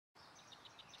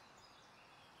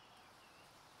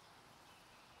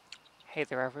Hey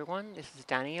there everyone, this is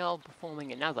Danielle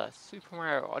performing another Super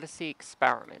Mario Odyssey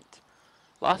experiment.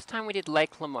 Last time we did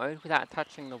Lake Lamode without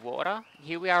touching the water.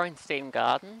 Here we are in Steam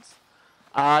Gardens.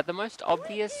 The most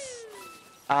obvious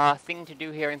thing to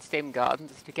do here in Steam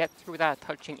Gardens is to get through without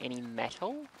touching any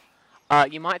metal.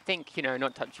 You might think,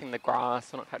 not touching the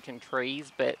grass or not touching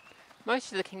trees, but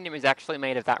most of the kingdom is actually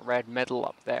made of that red metal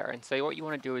up there, and so what you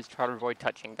want to do is try to avoid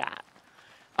touching that.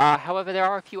 However, there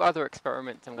are a few other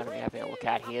experiments I'm going to be having a look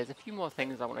at here. There's a few more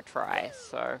things I want to try.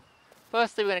 So,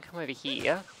 firstly, we're going to come over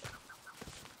here.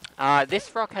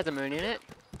 This rock has a moon in it,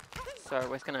 so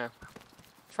we're just going to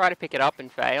try to pick it up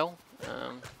and fail.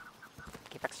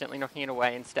 Keep accidentally knocking it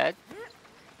away instead.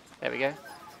 There we go.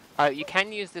 You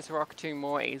can use this rock to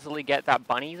more easily get that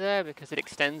bunny there because it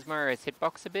extends Mario's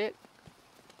hitbox a bit.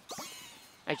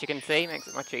 As you can see, makes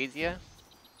it much easier.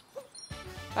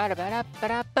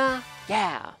 Ba-da-ba-da-ba-da-ba.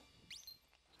 Yeah!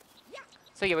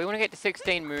 So yeah, we want to get to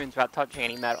 16 moons without touching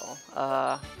any metal.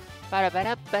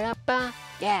 Ba-da-ba-da-ba-da-ba.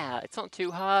 Yeah, it's not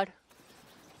too hard.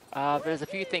 But there's a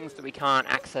few things that we can't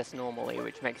access normally,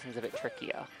 which makes things a bit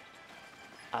trickier.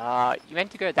 You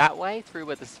meant to go that way, through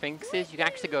where the Sphinx is. You can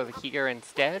actually go over here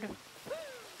instead.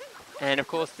 And of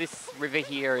course, this river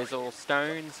here is all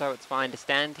stone, so it's fine to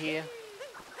stand here.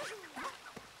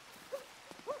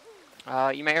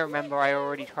 You may remember I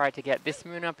already tried to get this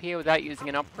moon up here without using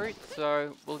an uproot,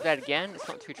 so we'll do that again. It's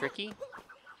not too tricky.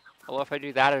 Although if I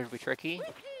do that, it'll be tricky.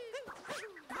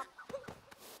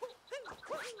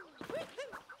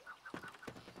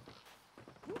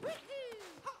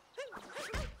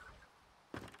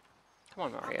 Come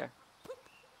on, Mario.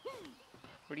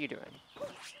 What are you doing?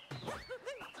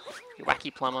 You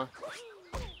wacky plumber.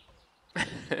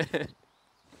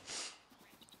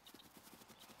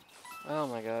 Oh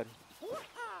my god.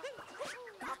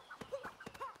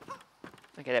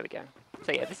 Okay, there we go.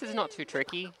 So yeah, this is not too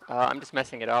tricky. I'm just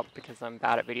messing it up because I'm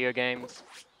bad at video games.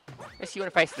 If you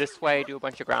want to face this way, do a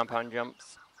bunch of ground pound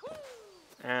jumps.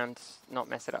 And not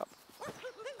mess it up.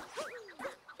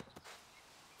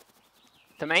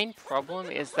 The main problem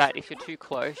is that if you're too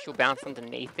close, you'll bounce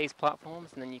underneath these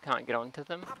platforms and then you can't get onto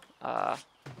them. For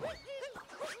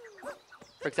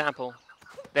example,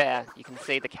 there, you can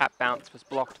see the cap bounce was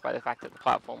blocked by the fact that the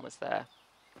platform was there.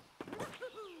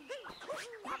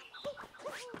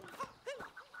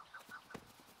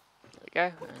 There we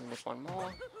go, and there's one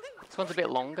more. This one's a bit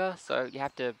longer, so you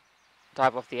have to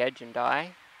dive off the edge and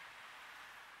die.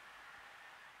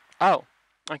 Oh,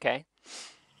 okay.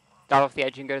 Dive off the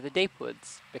edge and go to the deep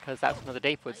woods, because that's one of the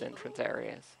deep woods entrance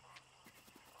areas.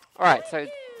 Alright, so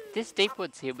this deep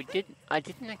woods here, I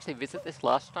didn't actually visit this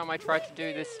last time I tried to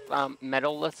do this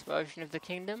metal-less version of the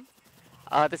kingdom.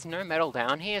 There's no metal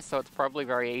down here, so it's probably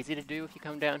very easy to do if you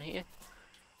come down here.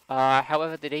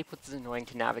 However, the deep woods is annoying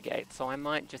to navigate, so I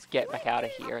might just get back out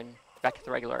of here and back to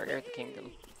the regular area of the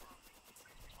kingdom.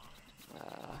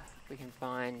 We can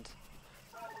find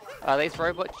these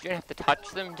robots. You don't have to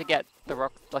touch them to get the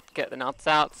rock, get the nuts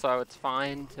out, so it's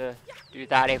fine to do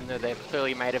that, even though they're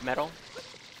clearly made of metal.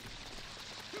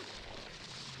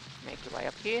 Make your way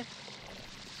up here.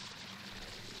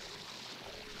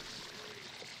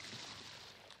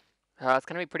 It's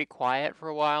going to be pretty quiet for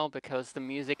a while because the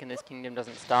music in this kingdom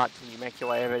doesn't start till you make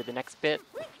your way over to the next bit.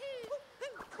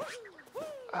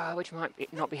 Which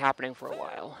might not be happening for a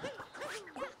while.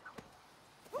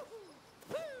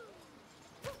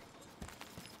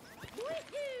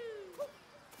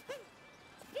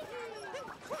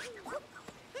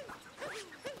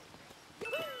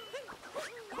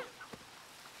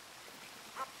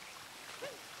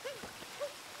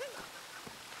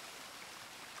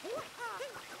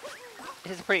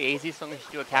 This is pretty easy as long as you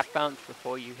do a cap bounce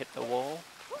before you hit the wall.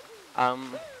 It's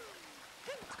kind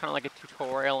of like a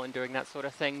tutorial in doing that sort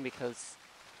of thing because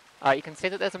you can see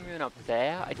that there's a moon up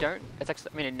there. It's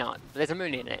actually, I mean, not, but there's a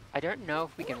moon in it. I don't know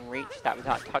if we can reach that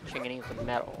without touching any of the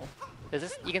metal.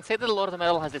 You can see that a lot of the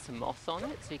metal has this moss on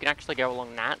it, so you can actually go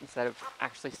along that instead of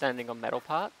actually standing on metal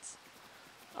parts,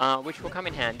 which will come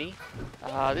in handy.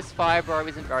 This fire bro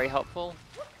isn't very helpful.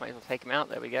 Might as well take him out.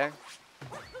 There we go.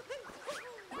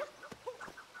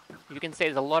 You can see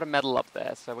there's a lot of metal up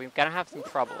there, so we're going to have some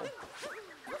trouble.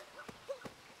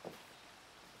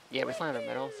 Yeah, we're standing on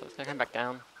metal, so it's going to come back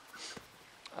down.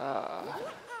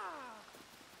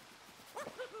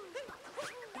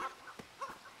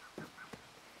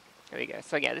 There we go.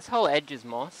 So yeah, this whole edge is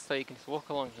moss, so you can just walk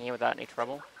along here without any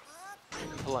trouble.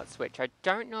 Pull that switch. I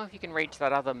don't know if you can reach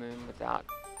that other moon without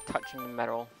touching the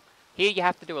metal. Here you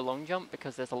have to do a long jump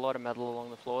because there's a lot of metal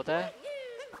along the floor there.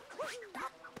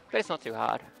 But it's not too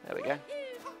hard. There we go.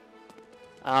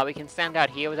 We can stand out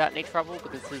here without any trouble,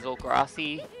 but this is all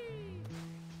grassy.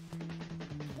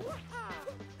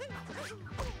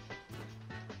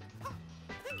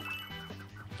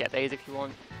 get these if you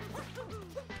want.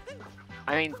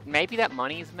 I mean, maybe that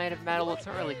money is made of metal, it's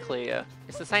not really clear.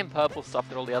 It's the same purple stuff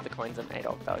that all the other coins are made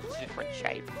of, though, it's just a different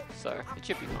shape, so it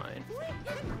should be fine.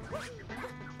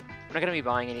 I'm not going to be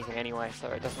buying anything anyway, so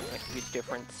it doesn't make a huge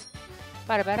difference.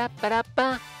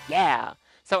 Ba-da-ba-da-ba-da-ba! Yeah!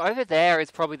 So over there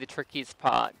is probably the trickiest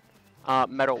part,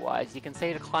 metal-wise. You can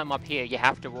see to climb up here, you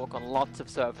have to walk on lots of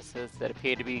surfaces that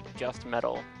appear to be just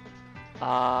metal.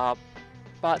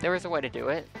 But there is a way to do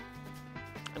it.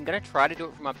 I'm going to try to do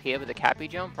it from up here with a cappy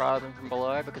jump rather than from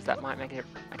below, because that might make it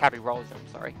a cappy roll jump,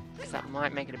 sorry. Because that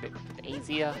might make it a bit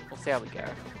easier. We'll see how we go.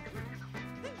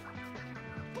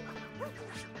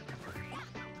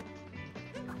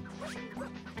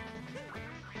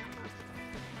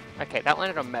 Okay, that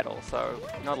landed on metal, so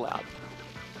not allowed.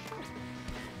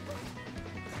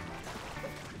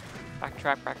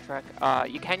 Backtrack, backtrack.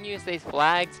 You can use these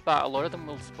flags, but a lot of them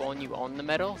will spawn you on the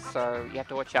metal, so you have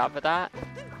to watch out for that.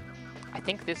 I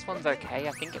think this one's okay.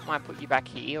 I think it might put you back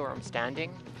here where I'm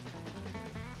standing.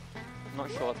 I'm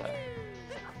not sure though.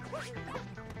 Let's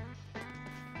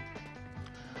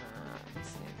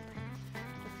see.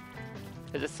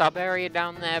 There's a sub area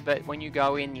down there, but when you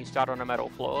go in, you start on a metal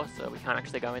floor, so we can't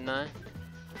actually go in there.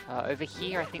 Over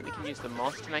here, I think we can use the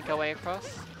moss to make our way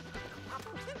across.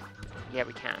 Yeah,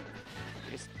 we can.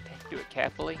 Just do it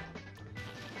carefully.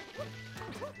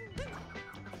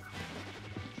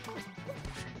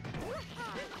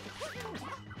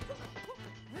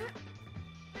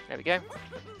 There we go.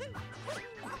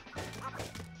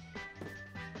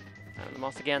 And the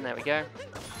moss again, there we go.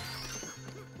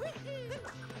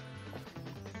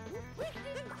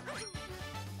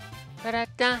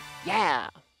 Da-da-da! Yeah!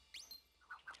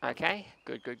 Okay,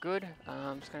 good, good, good.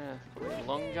 I'm just gonna do a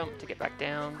long jump to get back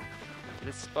down to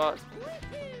this spot.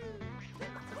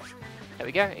 There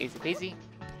we go, easy peasy.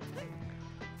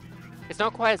 It's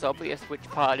not quite as obvious which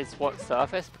part is what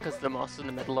surface because the moss and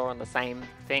the metal are on the same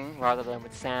thing rather than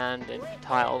with sand and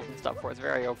tiles and stuff where it's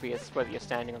very obvious whether you're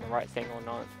standing on the right thing or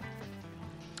not.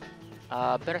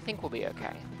 But I think we'll be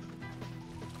okay.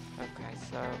 Okay,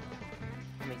 so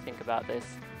let me think about this.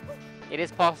 It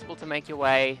is possible to make your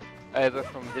way over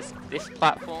from this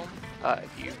platform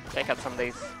if you take out some of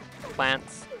these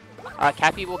plants.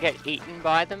 Cappy will get eaten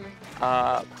by them,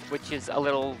 which is a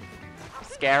little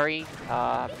scary,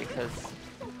 because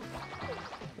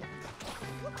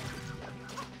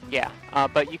yeah,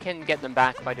 but you can get them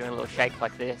back by doing a little shake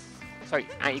like this. Sorry,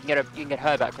 you can get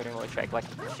her back by doing a little shake like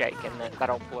a shake, and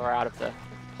that'll pull her out of the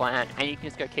plant, and you can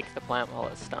just go kick the plant while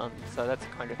it's stunned, so that's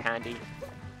kind of handy.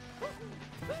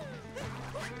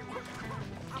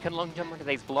 You can long jump onto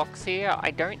these blocks here.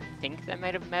 I don't think they're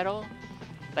made of metal.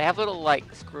 They have little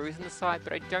like screws in the side,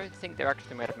 but I don't think they're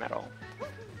actually made of metal.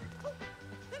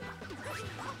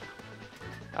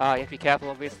 You have to be careful,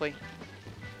 obviously.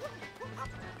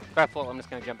 If I fall, I'm just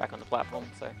going to jump back on the platform,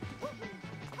 so...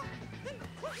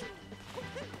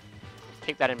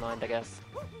 keep that in mind, I guess.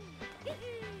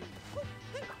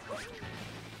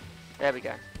 There we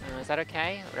go. Is that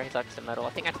okay? Or did I touch the metal?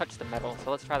 I think I touched the metal,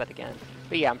 so let's try that again.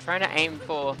 But yeah, I'm trying to aim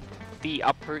for the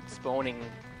uproot spawning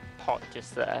pot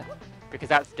just there. Because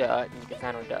that's dirt, and you can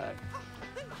stand on dirt.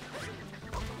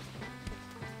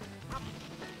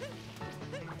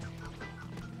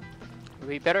 It would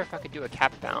be better if I could do a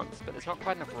cap bounce, but there's not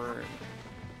quite enough room.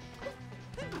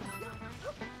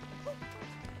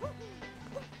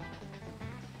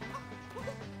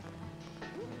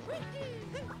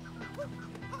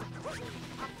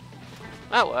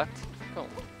 That worked. Cool.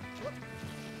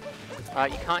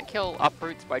 You can't kill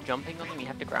uproots by jumping on them, you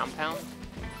have to ground pound.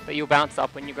 But you'll bounce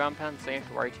up when you ground pound, so you don't have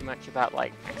to worry too much about,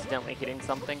 like, accidentally hitting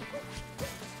something.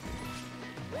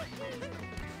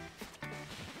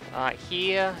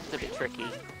 Here, it's a bit tricky. You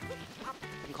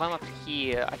can climb up to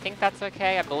here. I think that's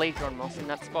okay. I believe you're on moss in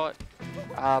that spot.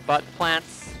 But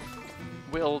plants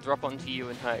will drop onto you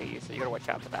and hurt you, so you gotta watch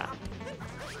out for that.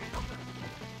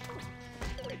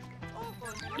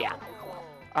 Yeah.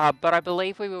 But I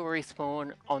believe we will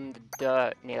respawn on the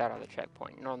dirt near that other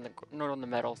checkpoint, not on the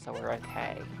metal, so we're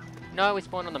okay. No, we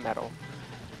spawned on the metal.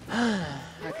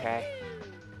 Okay.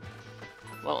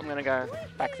 Well, I'm gonna go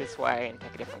back this way and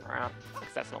take a different route,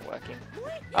 because that's not working.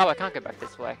 Oh, I can't go back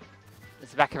this way.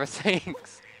 It's the back of a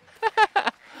Sphinx.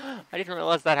 I didn't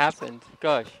realize that happened.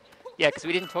 Gosh. Yeah, because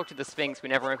we didn't talk to the Sphinx, we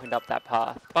never opened up that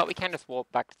path. But we can just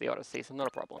walk back to the Odyssey, so not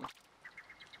a problem.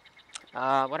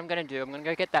 What I'm going to do, I'm going to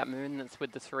go get that moon that's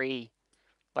with the 3,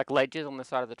 like, ledges on the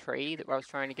side of the tree that I was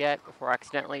trying to get before I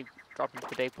accidentally dropped into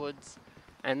the deep woods.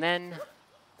 And then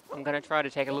I'm going to try to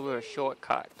take a little bit of a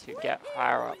shortcut to get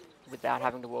higher up without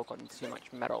having to walk on too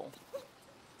much metal.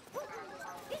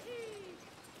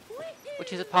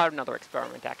 Which is a part of another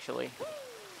experiment, actually.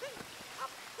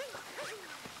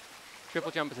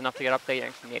 Triple jump is enough to get up there, you don't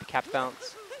actually need a cap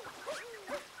bounce.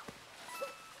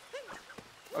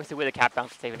 Obviously with a cap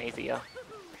bounce it's even easier.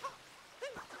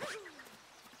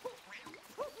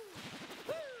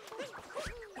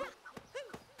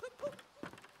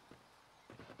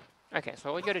 Okay, so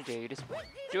all you gotta do, you just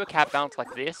do a cap bounce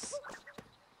like this,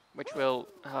 which will...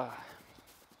 Yeah,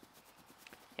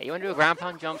 you want to do a ground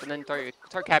pound jump and then throw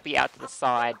Cappy out to the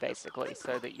side, basically,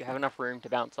 so that you have enough room to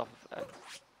bounce off of it.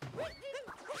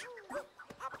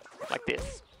 Like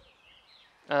this.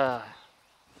 And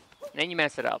then you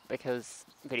mess it up, because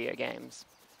video games.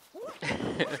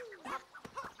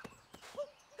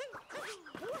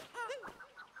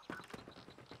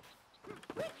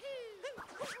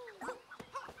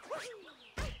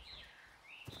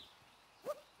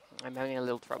 I'm having a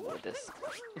little trouble with this.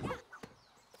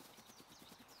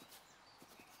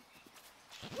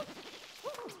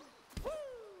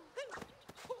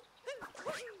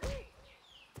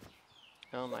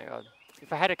 Oh my god.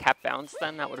 If I had a cap bounce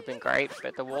then, that would have been great,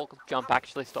 but the wall jump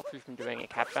actually stops you from doing a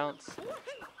cap bounce.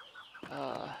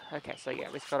 Okay, so yeah,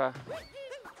 we've gotta...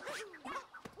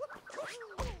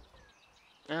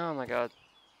 Oh my god.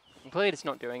 I'm clearly just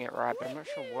not doing it right, but I'm not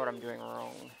sure what I'm doing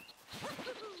wrong.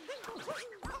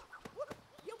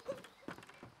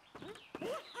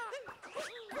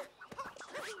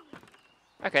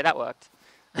 Okay, that worked.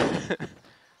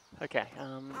 Okay,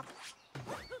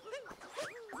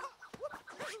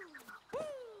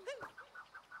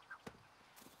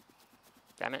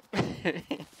 damn it.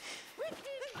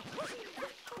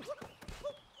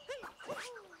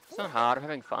 It's not hard, I'm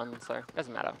having fun, so it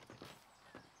doesn't matter.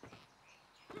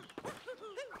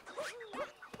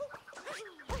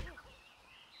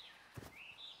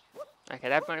 Okay,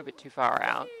 that went a bit too far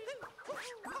out.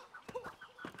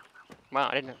 Wow,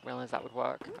 I didn't realize that would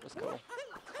work. That was cool.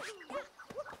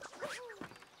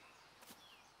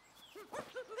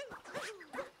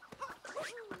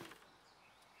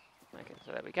 Okay,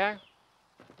 so there we go. And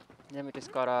then we just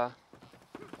gotta...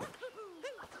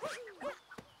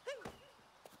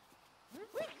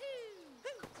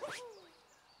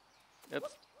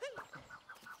 Oops.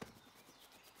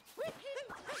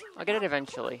 I'll get it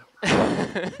eventually.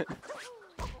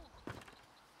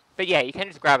 But yeah, you can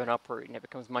just grab an uproot and it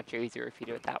becomes much easier if you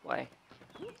do it that way.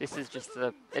 This is just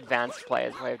the advanced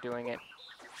player's way of doing it.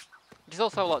 Which is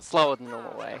also a lot slower than the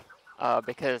normal way,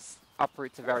 because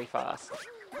uproots are very fast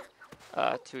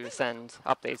to ascend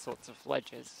up these sorts of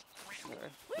ledges. So,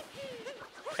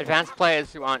 advanced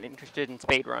players who aren't interested in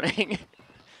speedrunning,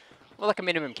 or like a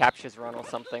minimum captures run or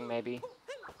something maybe,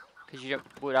 because you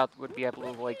would be able to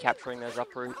avoid capturing those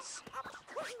uproots.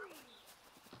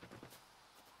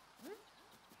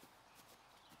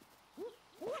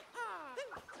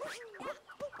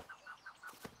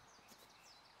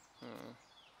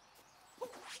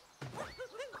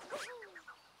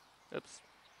 Oops.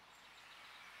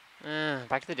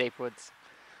 Back to the deep woods.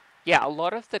 Yeah, a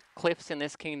lot of the cliffs in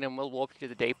this kingdom will walk you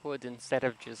to the deep woods instead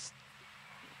of just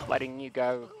letting you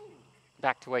go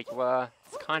back to where you were.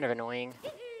 It's kind of annoying.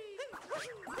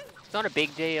 It's not a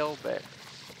big deal, but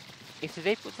if the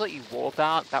deep woods let you warp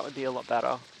out, that would be a lot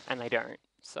better, and they don't,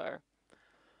 so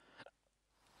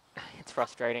it's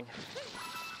frustrating.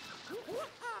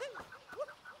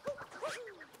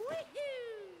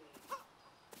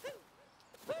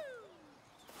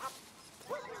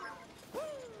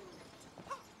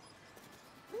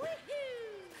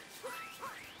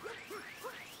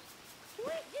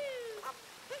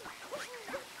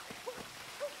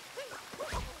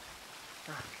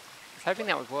 I was hoping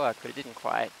that would work, but it didn't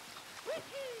quite.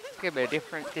 Let's get a bit of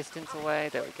different distance away.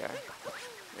 There we go.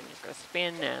 Then just go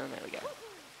spin, and there we go.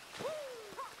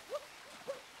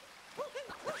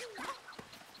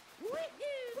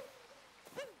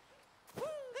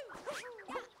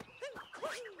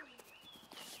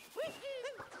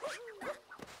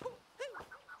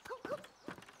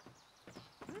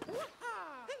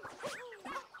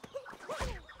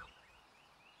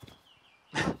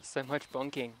 So much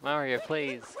bonking. Mario,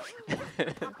 please.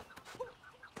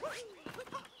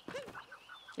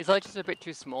 It's like just a bit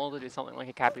too small to do something like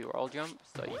a Cappy roll jump,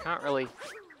 so you can't really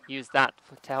use that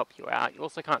to help you out. You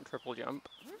also can't triple jump.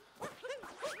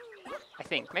 I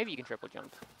think. Maybe you can triple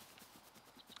jump.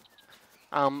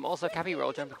 Also, Cappy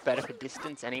roll jump is better for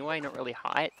distance anyway, not really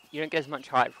height. You don't get as much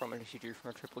height from it as you do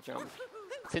from a triple jump.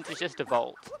 Since it's just a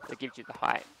vault that gives you the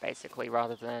height, basically,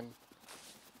 rather than,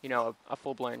 you know, a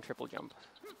full-blown triple jump.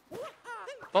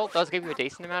 Vault does give you a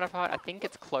decent amount of height. I think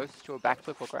it's close to a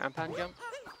backflip or ground pound jump,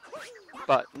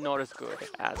 but not as good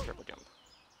as triple jump,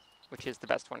 which is the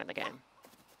best one in the game.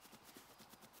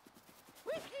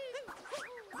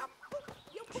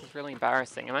 This is really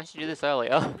embarrassing. I managed to do this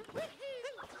earlier.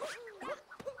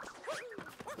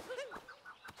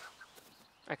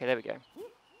 Okay, there we go.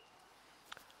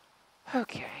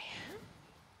 Okay.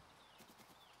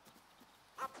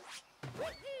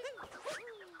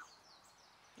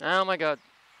 Oh my god.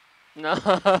 No!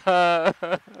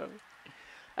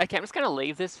 Okay, I'm just gonna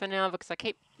leave this for now because I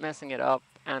keep messing it up,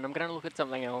 and I'm gonna look at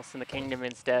something else in the kingdom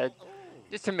instead,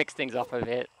 just to mix things up a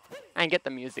bit, and get the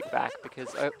music back,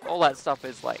 because all that stuff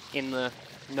is like in the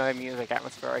no music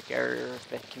atmospheric area of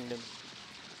the kingdom.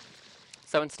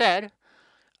 So instead,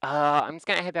 I'm just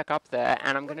gonna head back up there,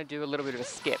 and I'm gonna do a little bit of a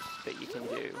skip that you can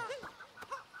do.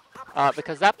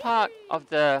 Because that part of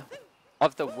the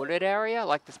wooded area,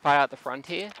 like this part out the front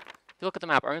here, if you look at the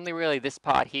map, only really this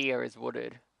part here is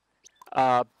wooded.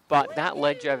 But that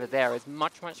ledge over there is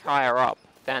much, much higher up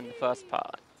than the first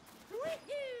part.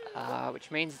 Which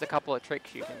means there's a couple of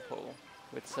tricks you can pull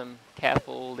with some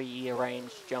carefully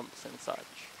arranged jumps and such.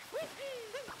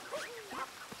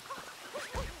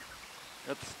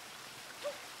 Oops.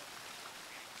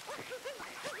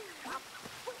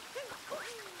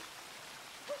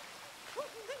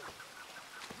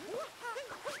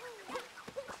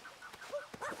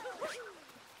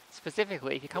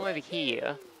 Specifically, if you come over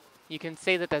here, you can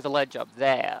see that there's a ledge up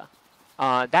there.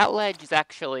 That ledge is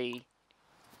actually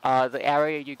the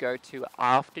area you go to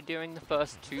after doing the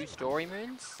first 2 story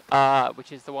moons,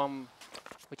 which is the one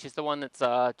that's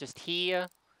just here,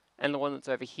 and the one that's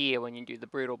over here when you do the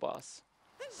brutal boss.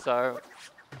 So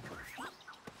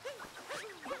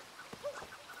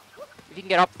if you can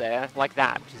get up there like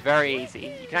that, which is very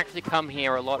easy, you can actually come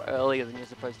here a lot earlier than you're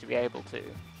supposed to be able to.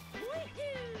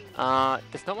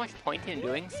 There's not much point in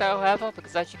doing so, however,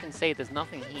 because as you can see, there's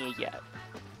nothing here yet.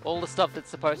 All the stuff that's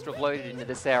supposed to have loaded into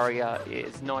this area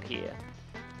is not here.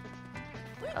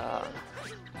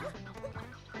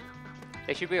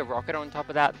 There should be a rocket on top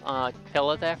of that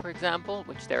pillar there, for example,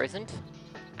 which there isn't.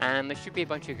 And there should be a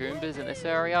bunch of Goombas in this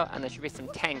area, and there should be some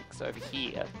tanks over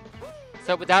here.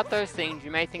 So without those things, you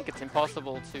may think it's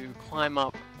impossible to climb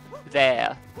up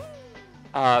there.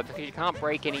 Because you can't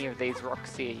break any of these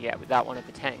rocks here yet without one of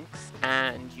the tanks,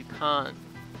 and you can't...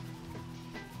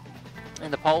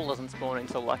 And the pole doesn't spawn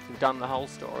until like you've done the whole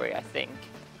story, I think.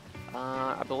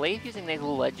 I believe using these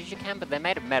little ledges you can, but they're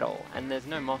made of metal, and there's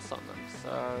no moss on them,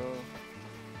 so...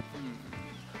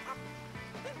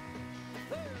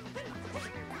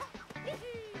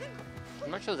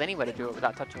 I'm not sure there's any way to do it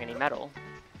without touching any metal.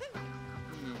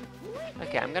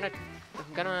 Okay, I'm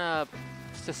gonna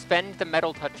suspend the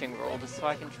metal touching rule just so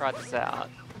I can try this out.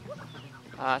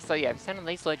 So yeah, if you stand on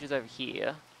these ledges over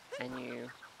here, and you...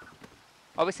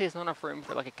 Obviously there's not enough room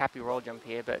for like a cappy roll jump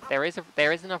here, but there is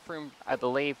enough room, I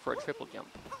believe, for a triple jump.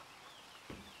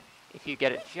 If you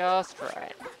get it just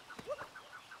right.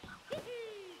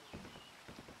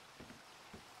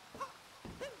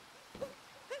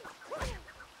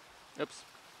 Oops.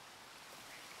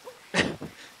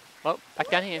 Oh, back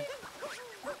down here.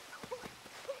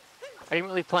 I didn't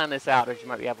really plan this out, as you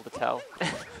might be able to tell.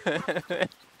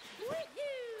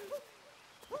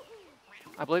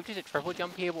 I believe just a triple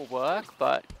jump here will work,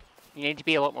 but you need to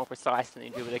be a lot more precise than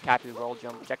you do with a cappy roll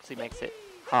jump, which actually makes it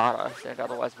harder than it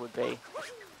otherwise would be.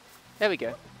 There we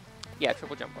go. Yeah,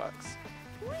 triple jump works.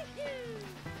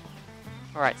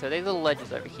 Alright, so these are the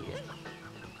ledges over here.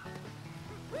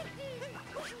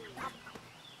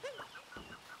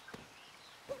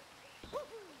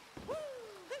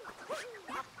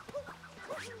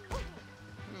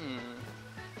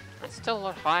 It's still a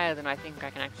lot higher than I think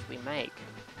I can actually make.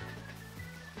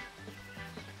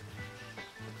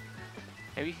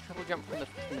 Maybe you can triple jump from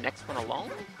the next one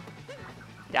along?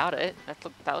 Doubt it.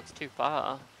 That looks too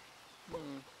far.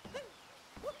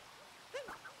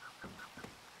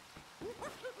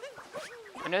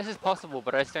 I know this is possible,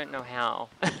 but I just don't know how.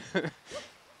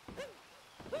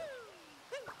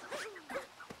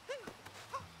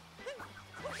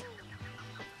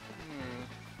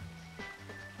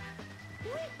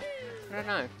 I don't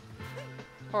know.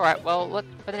 Alright, well,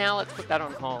 for now let's put that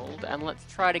on hold, and let's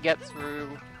try to get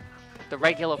through the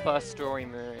regular first story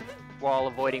moon while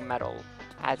avoiding metal,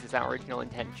 as is our original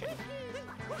intention.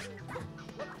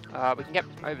 We can get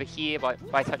over here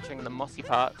by touching the mossy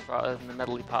parts rather than the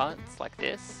metally parts, like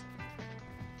this.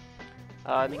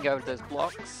 Then go over to those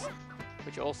blocks,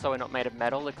 which also are not made of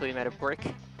metal, they're clearly made of brick.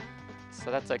 So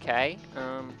that's okay.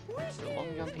 Just a long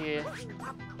jump here.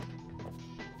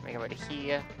 Make our way to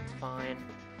here, it's fine.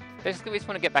 Basically, we just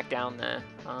want to get back down there.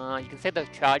 You can see those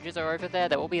charges are over there.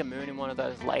 There will be a moon in one of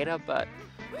those later, but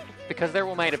because they're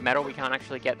all made of metal, we can't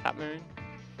actually get that moon.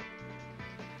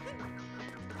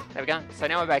 There we go. So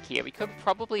now we're back here. We could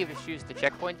probably have just used the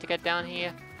checkpoint to get down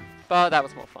here, but that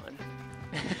was more fun.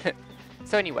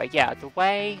 So anyway, yeah, the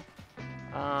way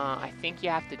I think you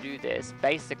have to do this.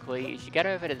 Basically, is you get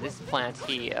over to this plant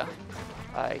here,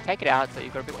 you take it out so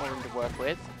you've got a bit more room to work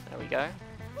with. There we go.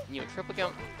 And you'll triple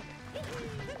jump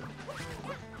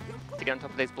to get on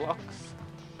top of these blocks.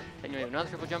 Then you'll do another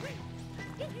triple jump.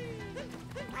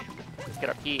 Let's get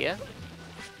up here.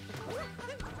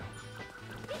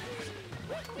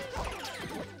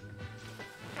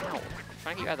 Ow,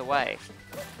 trying to get you out of the way.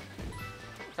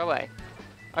 Go away.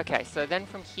 Okay, so then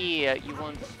from here, you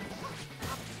want...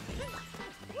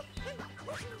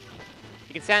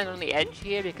 You can stand on the edge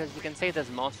here because you can see there's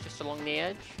moss just along the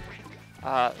edge.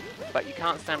 But you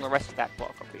can't stand on the rest of that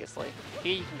block, obviously.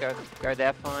 Here you can go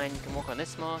there fine, you can walk on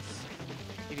this moss.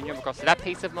 You can jump across to that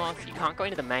piece of moss. You can't go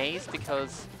into the maze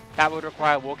because that would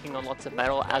require walking on lots of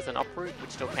metal as an uproot,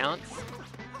 which still counts.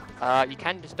 You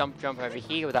can just jump over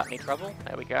here without any trouble.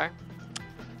 There we go.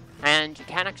 And you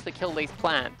can actually kill these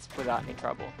plants without any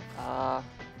trouble.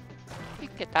 You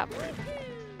can get that one.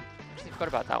 Actually forgot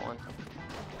about that one.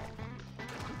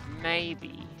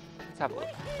 Maybe. Let's have a look.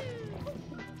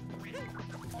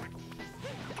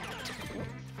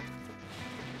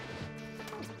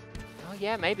 Oh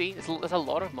yeah, maybe. There's a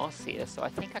lot of moss here, so I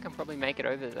think I can probably make it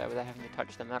over there without having to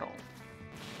touch the metal.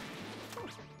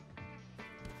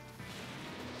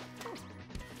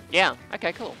 Yeah,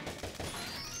 okay, cool.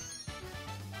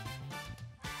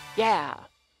 Yeah!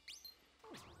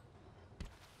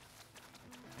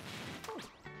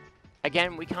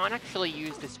 Again, we can't actually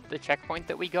use the checkpoint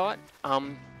that we got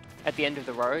at the end of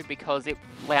the road because it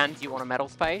lands you on a metal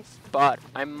space, but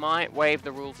I might waive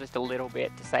the rules just a little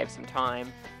bit to save some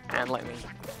time and let me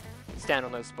stand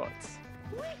on those spots.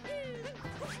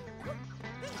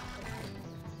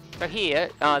 So here,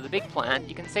 the big plant,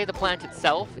 you can see the plant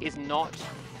itself is not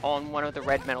on one of the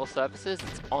red metal surfaces,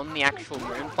 it's on the actual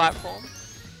moon platform.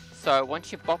 So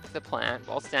once you bop the plant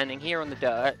while standing here on the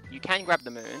dirt, you can grab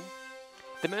the moon.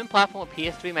 The moon platform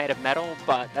appears to be made of metal,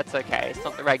 but that's okay, it's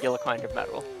not the regular kind of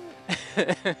metal.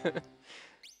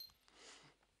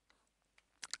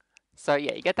 So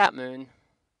yeah, you get that moon.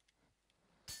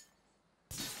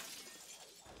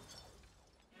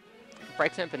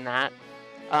 Breaks open that.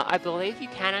 I believe you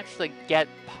can actually get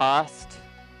past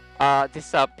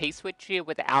this P-switch here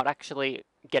without actually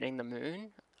getting the moon.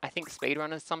 I think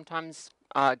speedrunners sometimes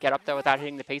get up there without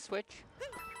hitting the P-switch.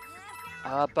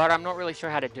 But I'm not really sure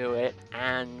how to do it,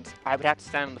 and I would have to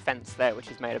stand on the fence there, which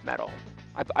is made of metal.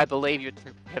 I believe you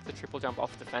have to triple jump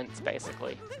off the fence,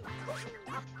 basically.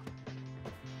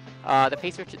 The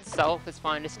P-switch itself is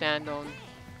fine to stand on,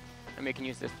 and we can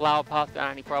use this flower path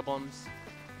without any problems.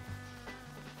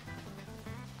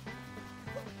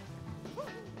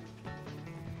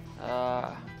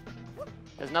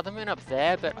 There's another moon up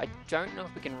there, but I don't know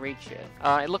if we can reach it.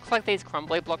 It looks like these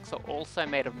crumbly blocks are also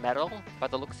made of metal, by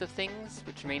the looks of things,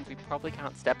 which means we probably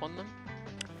can't step on them.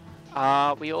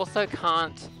 We also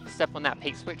can't step on that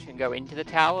P-switch and go into the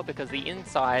tower, because the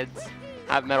insides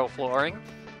have metal flooring.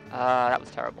 That was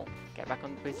terrible. Get back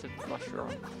on the piece of mushroom.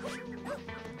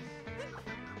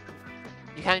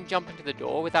 You can jump into the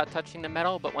door without touching the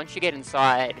metal, but once you get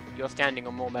inside, you're standing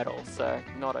on more metal, so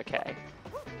not okay.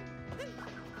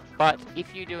 But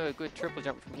if you do a good triple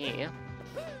jump from here,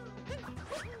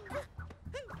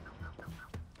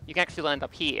 you can actually land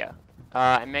up here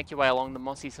and make your way along the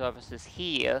mossy surfaces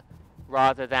here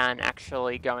rather than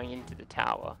actually going into the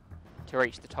tower to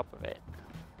reach the top of it.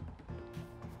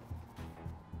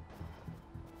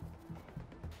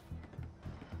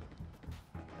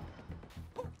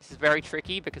 This is very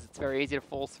tricky because it's very easy to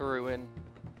fall through and,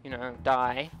 you know,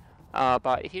 die.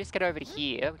 But if you just get over to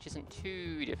here, which isn't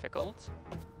too difficult,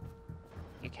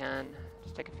 you can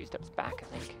just take a few steps back, I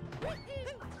think.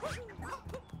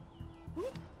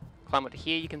 Climb up to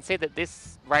here. You can see that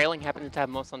this railing happens to have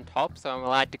moss on top, so I'm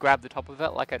allowed to grab the top of it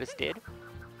like I just did.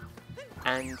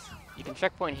 And you can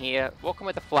checkpoint here, walk on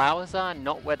where the flowers are,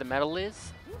 not where the metal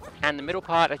is. And the middle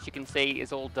part, as you can see,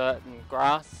 is all dirt and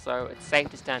grass, so it's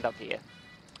safe to stand up here.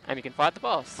 And you can fight the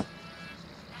boss.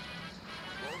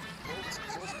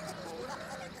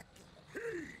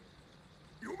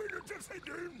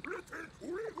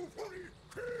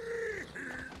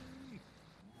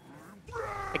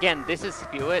 Again, this is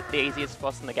Spewit, the easiest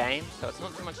boss in the game, so it's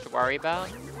not too much to worry about.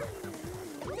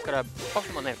 Just gotta pop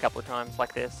him on there a couple of times,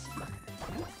 like this.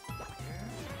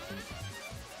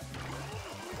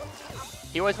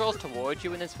 He always rolls towards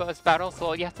you in his first battle, so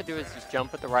all you have to do is just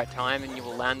jump at the right time and you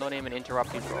will land on him and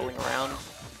interrupt his rolling around.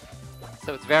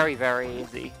 So it's very, very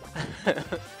easy.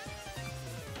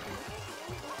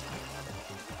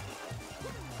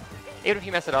 Even if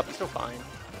you mess it up, you're still fine.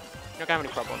 You're not gonna have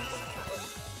any problems.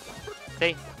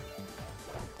 See?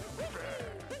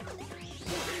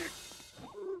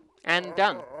 And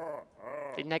done.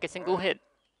 Didn't take a single hit.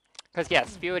 Because yeah,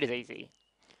 Spirit is easy.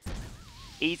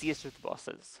 Easiest of the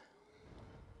bosses.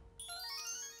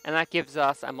 And that gives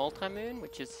us a multi-moon,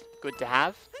 which is good to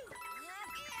have.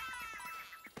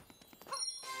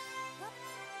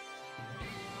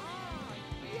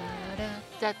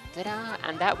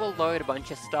 And that will load a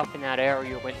bunch of stuff in that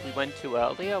area we went to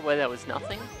earlier, where there was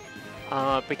nothing.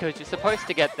 Because you're supposed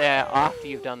to get there after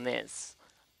you've done this.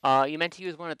 You're meant to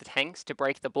use one of the tanks to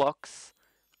break the blocks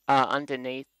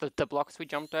underneath the blocks we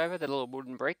jumped over, the little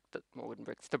wooden brick, the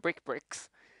bricks.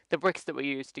 The bricks that we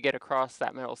used to get across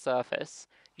that metal surface.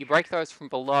 You break those from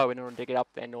below in order to get up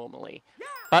there normally.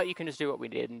 But you can just do what we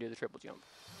did and do the triple jump.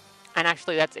 And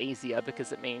actually that's easier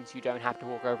because it means you don't have to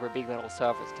walk over a big metal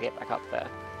surface to get back up there.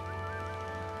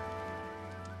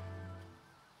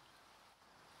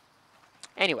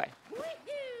 Anyway.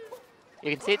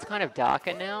 You can see it's kind of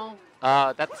darker now.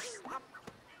 I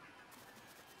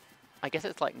guess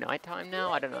it's like nighttime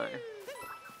now, I don't know.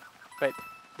 But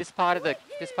this part of the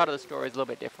story is a little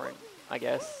bit different, I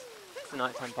guess. It's the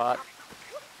nighttime part.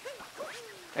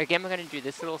 Again, we're going to do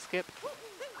this little skip.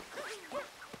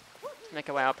 Make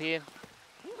our way up here.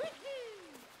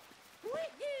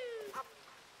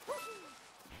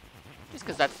 Just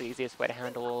because that's the easiest way to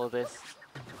handle all of this.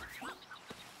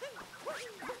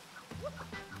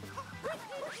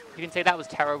 You can see that was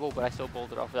terrible, but I still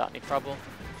pulled it off without any trouble.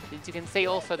 As you can see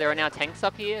also, there are now tanks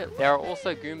up here. There are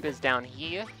also Goombas down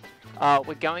here.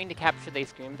 We're going to capture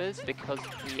these Goombas because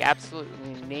we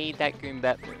absolutely need that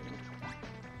Goombat moon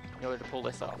in order to pull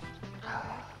this off.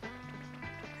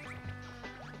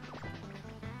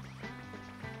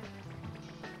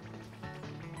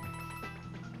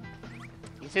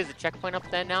 You see there's a checkpoint up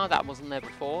there now, that wasn't there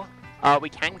before. We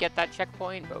can get that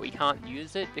checkpoint, but we can't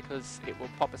use it because it will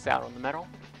pop us out on the metal.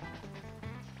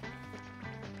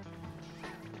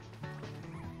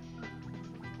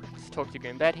 Just talk to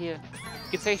Goombat here.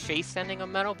 You can see she's standing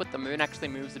on metal, but the moon actually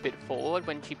moves a bit forward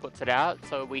when she puts it out,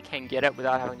 so we can get it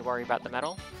without having to worry about the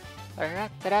metal.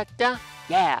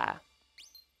 Yeah!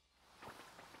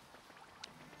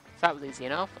 So that was easy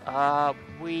enough.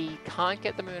 We can't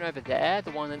get the moon over there,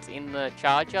 the one that's in the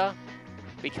charger,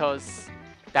 because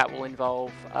that will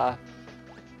involve,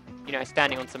 you know,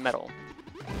 standing on some metal.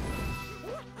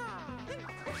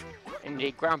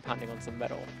 Indeed, ground pounding on some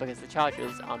metal, because the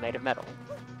chargers are made of metal.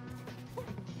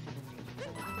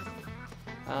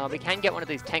 We can get one of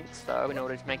these tanks, though, in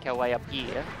order to make our way up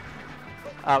here.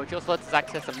 Which also lets us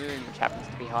access a moon, which happens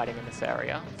to be hiding in this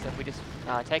area. So if we just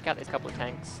take out these couple of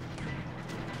tanks.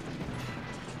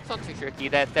 It's not too tricky.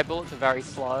 Their bullets are very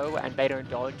slow, and they don't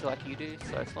dodge like you do,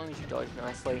 so as long as you dodge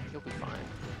nicely, you'll be fine.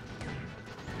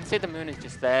 You can see the moon is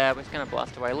just there. We're just going to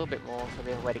blast away a little bit more so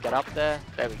we have a way to get up there.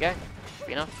 There we go. Should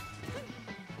be enough.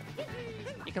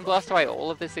 You can blast away all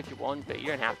of this if you want, but you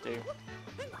don't have to.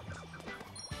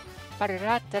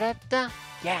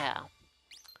 Yeah!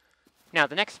 Now,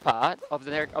 the next part of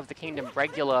the Kingdom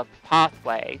regular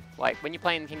pathway, like when you're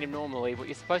playing the Kingdom normally, what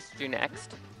you're supposed to do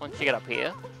next, once you get up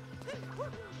here,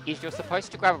 is you're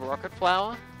supposed to grab a rocket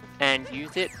flower and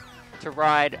use it to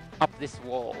ride up this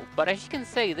wall. But as you can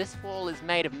see, this wall is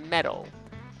made of metal.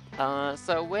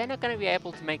 So we're not going to be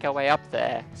able to make our way up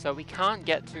there, so we can't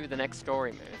get to the next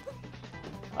story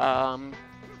moon.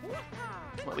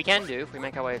 What we can do, if we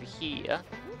make our way over here,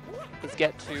 is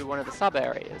get to one of the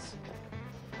sub-areas.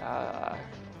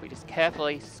 We just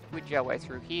carefully squidge our way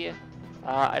through here.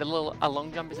 A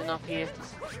long jump is enough here,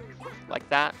 just like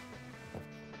that.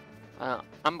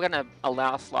 I'm gonna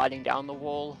allow sliding down the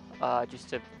wall, just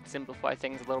to simplify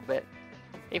things a little bit,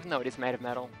 even though it is made of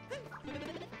metal.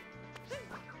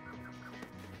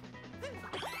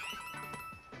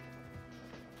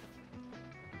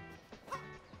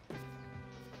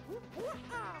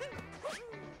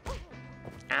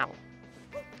 Ow.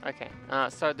 Okay,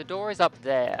 so the door is up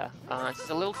there. It's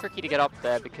just a little tricky to get up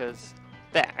there because...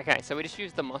 There, okay, so we just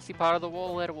used the mossy part of the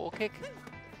wall there to wall kick.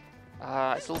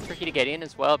 It's a little tricky to get in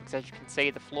as well because as you can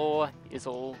see the floor is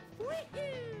all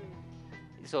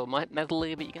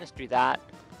metally, but you can just do that.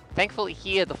 Thankfully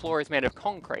here the floor is made of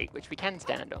concrete, which we can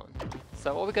stand on.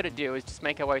 So what we've got to do is just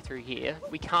make our way through here.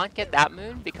 We can't get that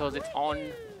moon because it's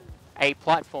on a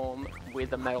platform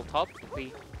with a metal top. If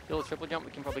we do a triple jump,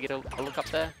 we can probably get a look up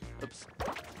there. Oops.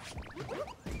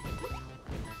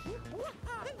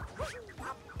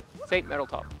 See, metal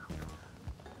top.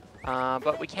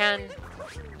 But we can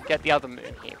get the other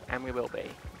moon here, and we will be.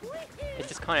 It's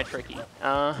just kind of tricky.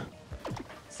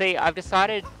 See, I've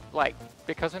decided, like,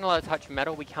 because we're not allowed to touch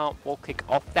metal, we can't wall kick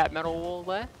off that metal wall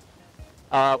there.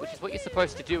 Which is what you're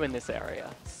supposed to do in this area.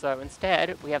 So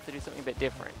instead, we have to do something a bit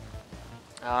different.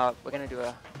 We're going to do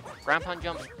a ground pound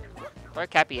jump. Throw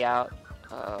Cappy out.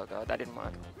 Oh god, that didn't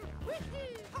work.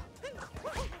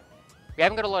 We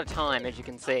haven't got a lot of time, as you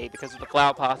can see, because of the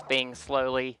flower path being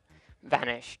slowly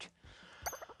vanished.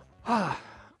 I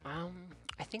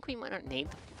think we might not need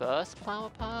the first flower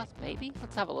path, maybe?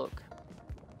 Let's have a look.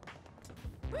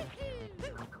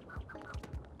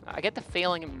 I get the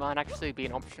feeling it might actually be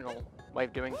an optional way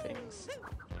of doing things.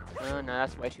 Oh no,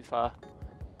 that's way too far.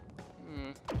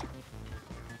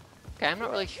 Okay, I'm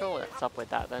not really sure what's up with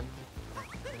that then.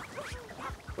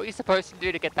 What you're supposed to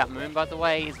do to get that moon, by the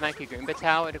way, is make a Goomba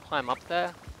tower to climb up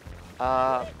there.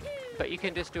 But you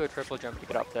can just do a triple jump to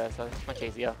get up there, so it's much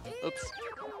easier. Oops.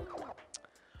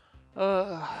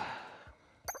 So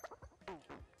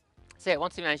yeah,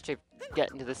 once you manage to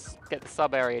get into this, get the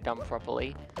sub area done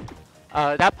properly,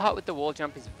 that part with the wall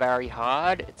jump is very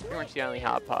hard. It's pretty much the only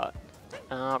hard part.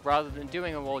 Rather than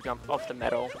doing a wall jump off the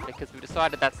metal, because we've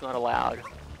decided that's not allowed,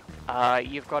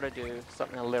 you've got to do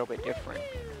something a little bit different.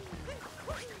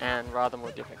 And rather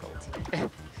more difficult.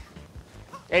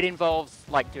 It involves,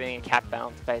 like, doing a cap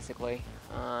bounce, basically.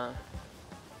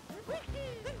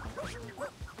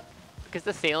 Because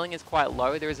the ceiling is quite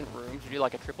low, there isn't room to do,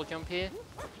 like, a triple jump here.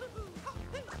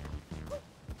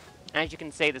 As you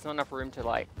can see, there's not enough room to,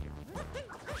 like...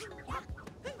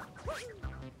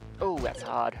 Oh, that's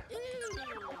hard.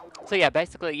 So yeah,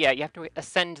 basically, yeah, you have to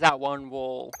ascend that one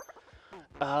wall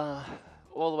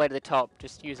all the way to the top,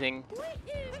 just using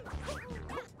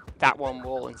that one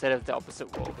wall instead of the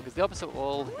opposite wall, because the opposite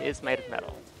wall is made of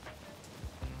metal.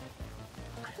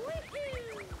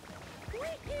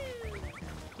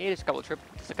 Yeah, just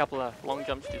a couple of long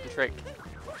jumps to do the trick.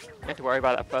 Don't have to worry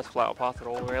about that first flower path at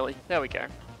all, really. There we go.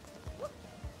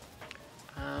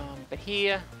 But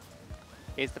here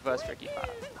is the first tricky part.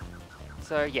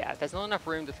 So yeah, there's not enough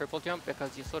room to triple jump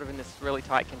because you're sort of in this really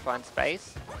tight confined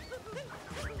space.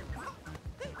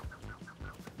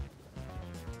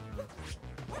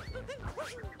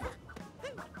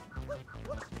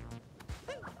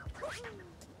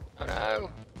 Oh no!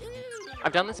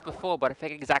 I've done this before, but I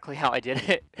forget exactly how I did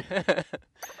it.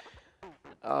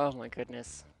 Oh my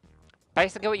goodness.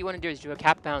 Basically what you want to do is do a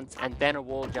cap bounce and then a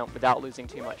wall jump without losing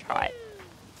too much height.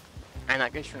 And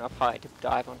that gives you enough height to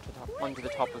dive onto the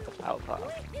top of the flower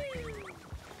path.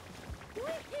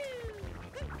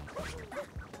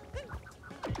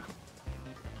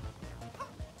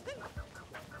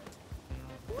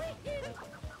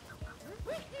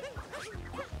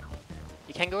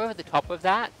 You can go over the top of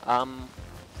that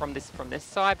from this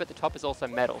side, but the top is also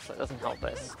metal, so it doesn't help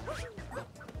us.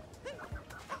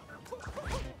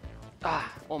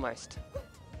 Ah, almost.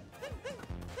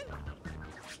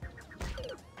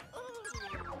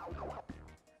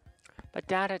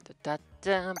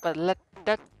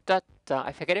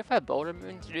 I forget if I bought a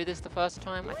moon to do this the first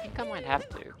time. I think I might have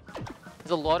to.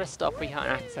 There's a lot of stuff we can't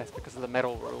access because of the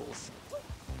metal rules.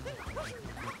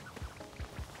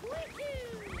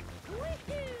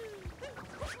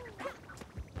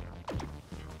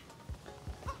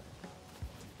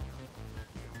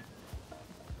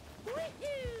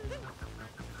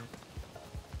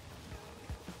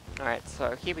 Alright,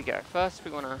 so here we go. First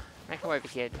we want to make our way over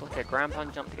here, do like a ground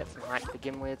pound jump to get some height to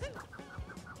begin with.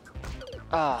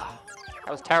 Ah,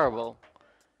 that was terrible.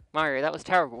 Mario, that was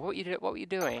terrible. What were you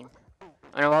doing?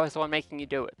 I know I was the one making you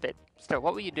do it, but still,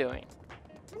 what were you doing?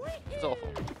 It was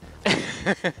awful.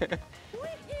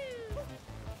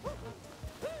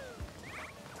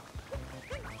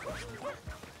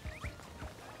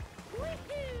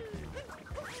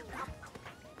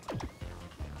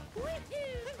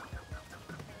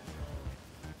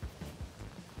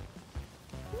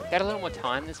 If you had a little more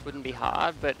time, this wouldn't be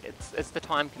hard, but it's the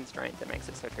time constraint that makes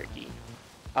it so tricky.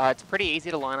 It's pretty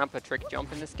easy to line up a trick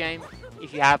jump in this game,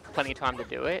 if you have plenty of time to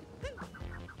do it.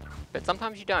 But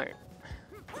sometimes you don't.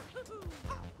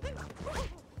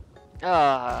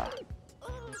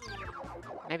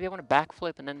 Maybe I want to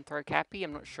backflip and then throw Cappy?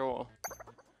 I'm not sure.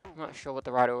 I'm not sure what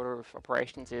the right order of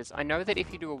operations is. I know that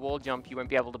if you do a wall jump, you won't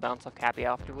be able to bounce off Cappy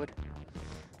afterward.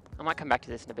 I might come back to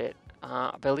this in a bit.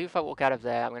 I believe if I walk out of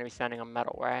there, I'm going to be standing on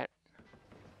metal, right?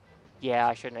 Yeah,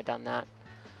 I shouldn't have done that.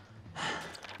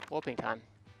 Warping time.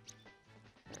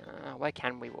 Where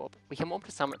can we warp? We can warp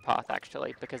to Summit Path,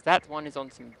 actually, because that one is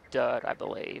on some dirt, I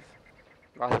believe,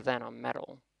 rather than on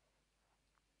metal.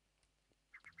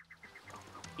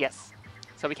 Yes.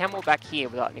 So we can walk back here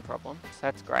without any problem, so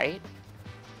that's great.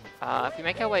 If we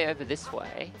make our way over this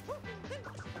way...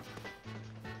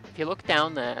 If you look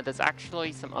down there, there's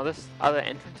actually some other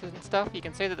entrances and stuff. You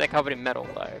can see that they're covered in metal,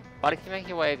 though. But if you make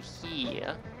your way over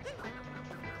here,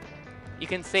 you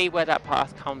can see where that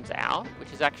path comes out,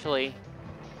 which is actually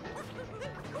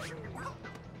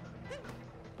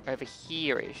over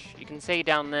here-ish. You can see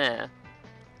down there,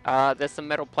 there's some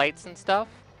metal plates and stuff.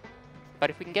 But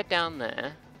if we can get down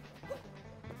there,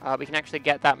 we can actually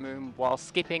get that moon while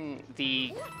skipping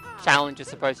the challenge is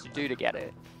supposed to do to get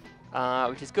it.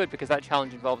 Which is good because that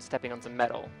challenge involves stepping on some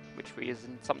metal, which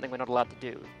isn't something we're not allowed to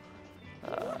do.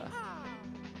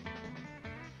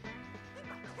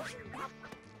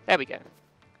 There we go.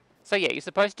 So yeah, you're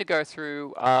supposed to go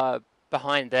through,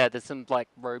 behind there, there's some like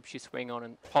ropes you swing on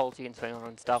and poles you can swing on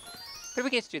and stuff. But we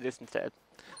can just do this instead.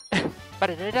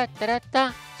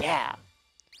 Ba-da-da-da-da-da-da! Yeah!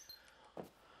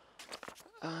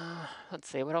 Let's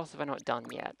see, what else have I not done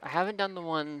yet? I haven't done the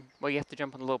one where you have to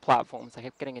jump on the little platforms. I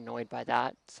kept getting annoyed by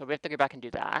that, so we have to go back and do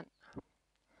that.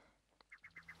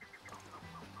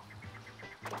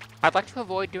 I'd like to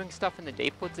avoid doing stuff in the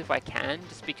deep woods if I can,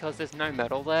 just because there's no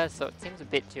metal there, so it seems a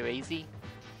bit too easy.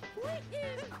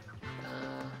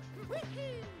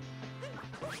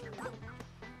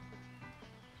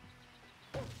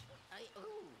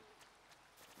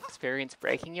 Experience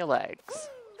breaking your legs.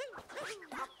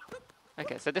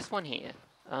 Okay, so this one here.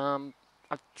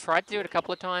 I've tried to do it a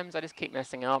couple of times, I just keep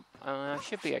messing up. I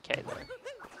should be okay though.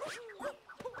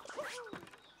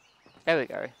 There we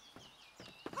go.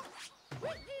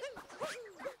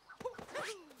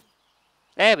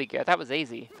 There we go, that was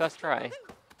easy. First try.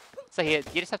 So here,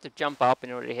 you just have to jump up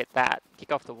in order to hit that.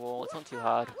 Kick off the wall, it's not too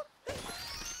hard.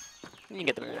 And you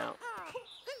get the moon out.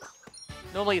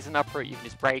 Normally as an uproot you can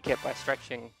just break it by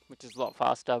stretching, which is a lot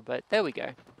faster, but there we go.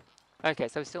 Okay,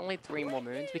 so we still need 3 more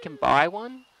moons. We can buy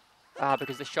one,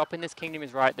 because the shop in this kingdom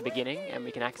is right at the beginning, and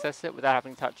we can access it without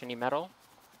having to touch any metal.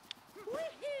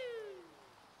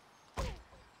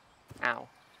 Ow.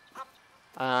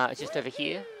 It's just over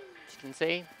here, as you can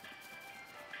see.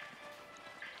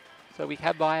 So we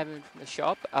can buy a moon from the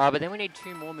shop, but then we need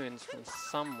 2 more moons from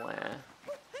somewhere.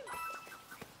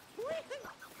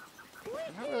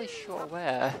 I'm not really sure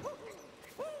where.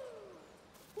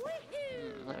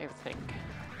 Let me think.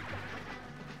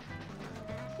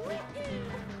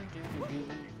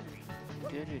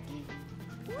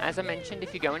 As I mentioned,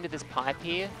 if you go into this pipe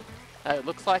here, it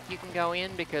looks like you can go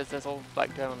in because there's all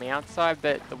like dirt on the outside,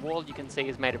 but the wall you can see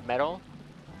is made of metal,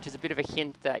 which is a bit of a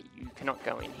hint that you cannot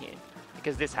go in here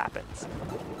because this happens.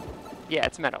 Yeah,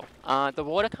 it's metal. The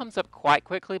water comes up quite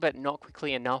quickly, but not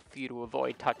quickly enough for you to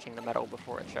avoid touching the metal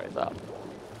before it shows up.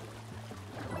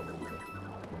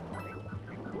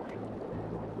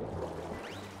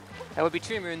 There would be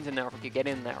 2 moons in there if we could get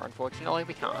in there. Unfortunately,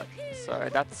 we can't. So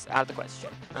that's out of the question.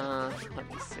 Let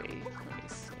me see.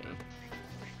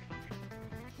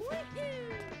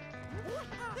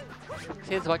 See,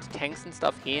 there's a bunch of tanks and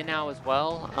stuff here now as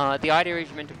well. The idea is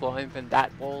you're meant to blow open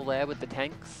that wall there with the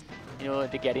tanks in order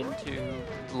to get into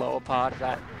the lower part of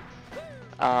that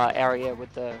area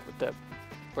with the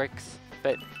bricks.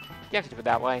 But you have to do it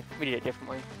that way. We did it a different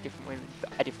way.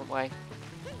 A different way.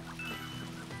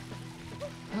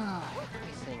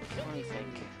 Let me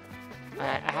think.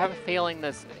 I have a feeling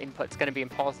this input's going to be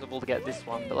impossible to get this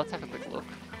one, but let's have a quick look.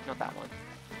 Not that one.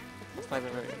 Let's not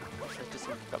even move. Let's just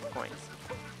see if we've got the points.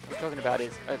 What I'm talking about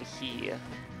is over here.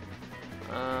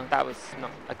 That was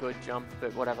not a good jump,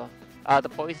 but whatever. The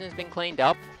poison has been cleaned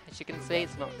up, as you can see.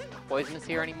 It's not poisonous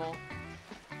here anymore.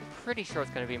 Pretty sure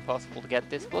it's going to be impossible to get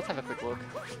this, but let's have a quick look.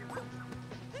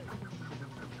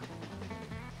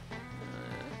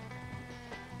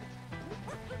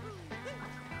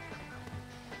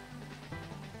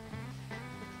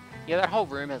 Yeah, that whole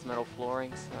room has metal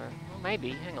flooring, so... Well, maybe.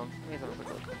 Hang on. Let me have a quick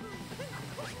look.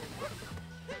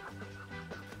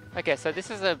 Okay, so this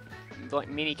is a like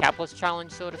mini capless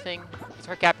challenge sort of thing.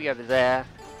 Throw Cappy over there.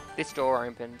 This door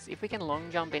opens. If we can long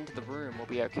jump into the room, we'll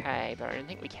be okay, but I don't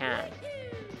think we can.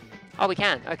 Oh, we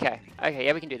can. Okay. Okay,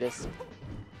 yeah, we can do this.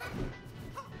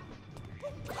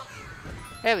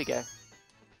 There we go.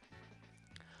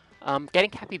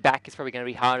 Getting Cappy back is probably going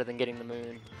to be harder than getting the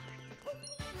moon.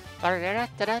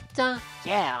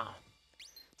 Yeah!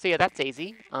 So yeah, that's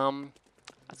easy. I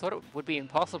thought it would be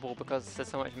impossible because there's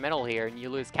so much metal here and you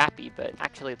lose Cappy, but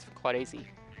actually it's quite easy.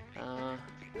 Let's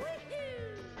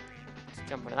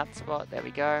jump onto that spot, there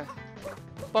we go.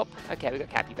 Bop! Okay, we got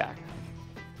Cappy back.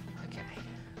 Okay.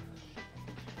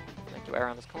 Make your way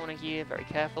around this corner here, very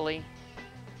carefully.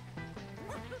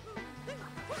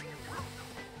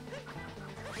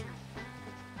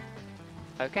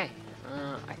 Okay.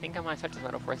 I think I might touch the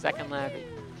metal for a second there, but,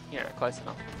 you know, close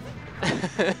enough.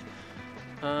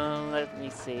 Let me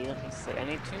see. I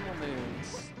need 2 more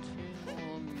moons. 2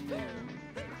 more moons.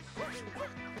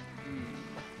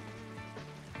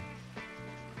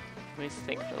 Let me just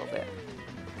think for a little bit.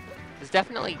 There's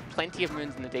definitely plenty of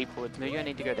moons in the deep woods. Maybe I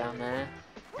need to go down there.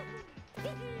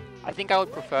 I think I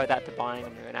would prefer that to buying a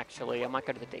moon, actually. I might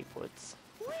go to the Deep Woods.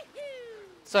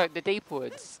 So, the Deep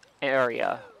Woods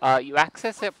area, you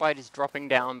access it by just dropping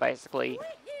down, basically.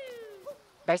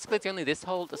 Basically, it's only this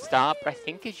hole to start, but I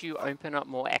think as you open up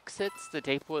more exits, the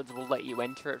Deep Woods will let you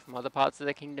enter it from other parts of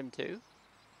the kingdom too.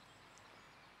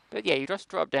 But yeah, you just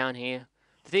drop down here.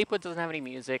 The Deep Woods doesn't have any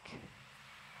music.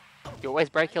 You always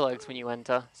break your legs when you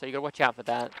enter, so you gotta watch out for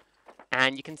that.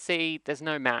 And you can see there's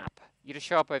no map. You just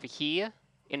show up over here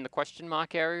in the question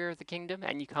mark area of the kingdom,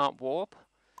 and you can't warp.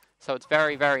 So it's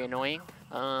very, very annoying.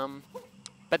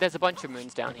 But there's a bunch of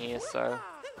moons down here, so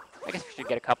I guess we should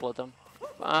get a couple of them.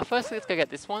 Firstly, let's go get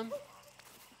this one.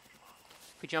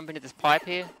 If we jump into this pipe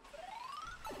here.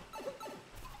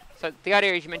 So the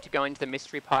idea is you're meant to go into the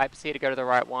mystery pipes here to go to the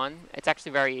right one. It's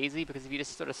actually very easy because if you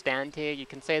just sort of stand here, you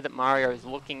can see that Mario is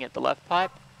looking at the left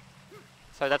pipe.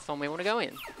 So that's the one we want to go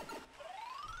in.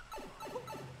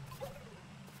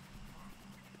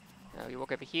 Now you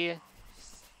walk over here.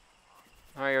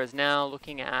 Mario is now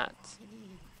looking at...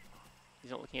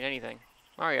 He's not looking at anything.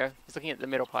 Mario is looking at the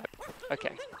middle pipe.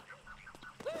 Okay.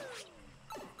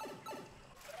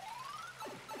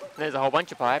 There's a whole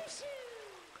bunch of pipes.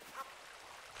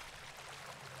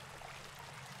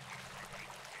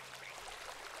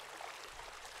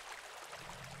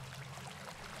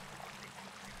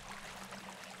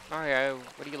 Mario,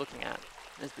 what are you looking at?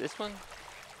 Is this one?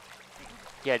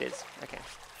 Yeah, it is. Okay.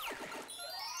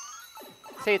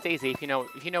 See, it's easy if you know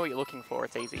what you're looking for.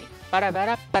 It's easy.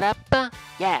 Ba-da-ba-da-ba-da-ba.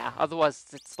 Yeah. Otherwise,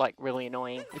 it's like really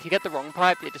annoying. If you get the wrong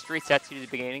pipe, it just resets you to the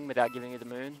beginning without giving you the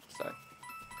moon. So,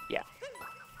 yeah,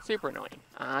 super annoying.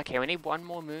 Okay, we need one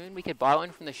more moon. We could buy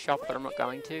one from the shop, but I'm not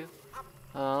going to.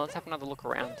 Let's have another look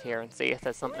around here and see if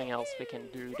there's something else we can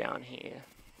do down here.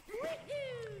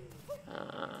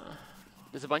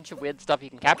 There's a bunch of weird stuff you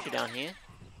can capture down here.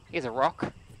 Here's a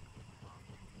rock.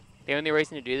 The only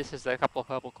reason to do this is there are a couple of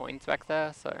purple coins back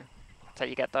there, so that's how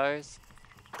you get those.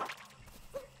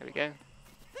 There we go.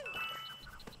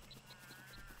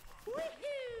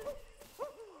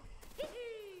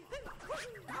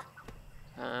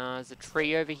 There's a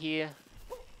tree over here.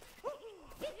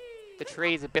 The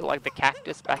tree is a bit like the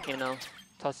cactus back in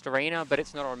Tostarena, but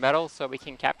it's not on metal, so we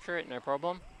can capture it, no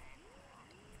problem.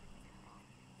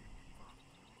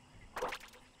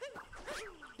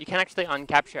 You can actually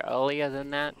uncapture earlier than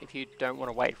that if you don't want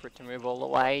to wait for it to move all the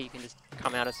way. You can just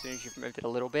come out as soon as you've moved it a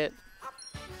little bit.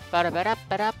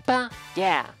 Ba-da-ba-da-ba-da-ba.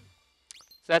 Yeah.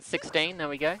 So that's 16. There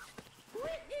we go.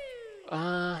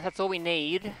 That's all we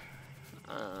need.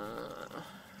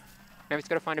 Maybe it's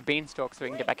got to find a beanstalk so we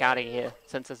can get back out of here,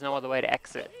 since there's no other way to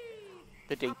exit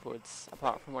the Deep Woods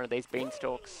apart from one of these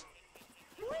beanstalks.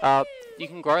 You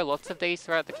can grow lots of these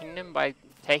throughout the kingdom by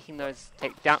taking those,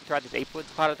 down throughout the Deep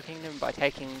Woods part of the kingdom by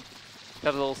taking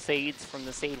the little seeds from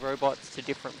the seed robots to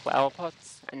different flower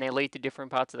pots, and they lead to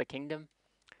different parts of the kingdom.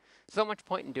 There's not much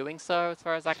point in doing so, as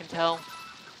far as I can tell.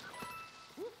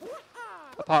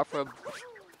 Apart from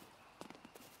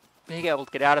being able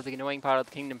to get out of the annoying part of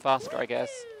the kingdom faster, I guess.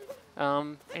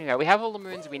 Anyway, we have all the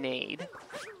moons we need.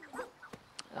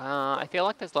 I feel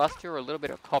like those last two are a little bit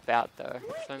of cop-out, though.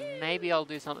 So maybe I'll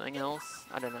do something else.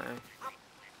 I don't know.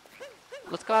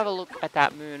 Let's go have a look at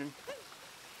that moon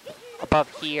above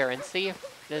here and see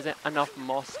if there's enough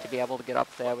moss to be able to get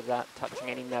up there without touching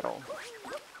any metal.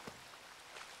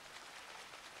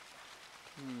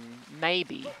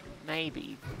 Maybe.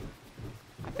 Maybe.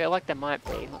 I feel like there might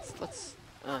be. Let's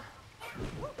get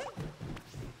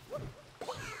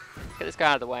this guy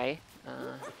out of the way.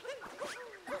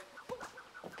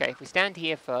 Okay, if we stand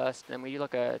here first, then we do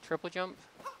like a triple jump.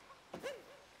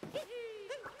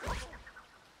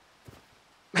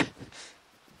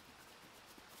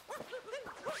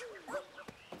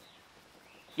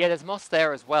 Yeah, there's moss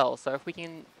there as well, so if we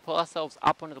can pull ourselves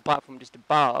up onto the platform just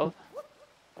above.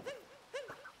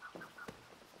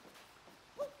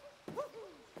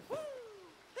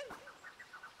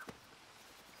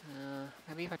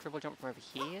 Maybe if I triple jump from over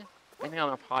here? I think I'll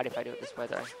enough height if I do it this way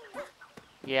though.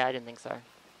 Yeah, I didn't think so.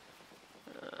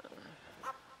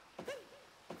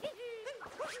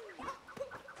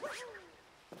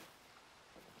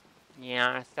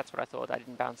 Yeah, that's what I thought. I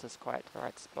didn't bounce this quite to the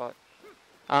right spot.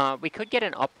 We could get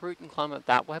an uproot and climb up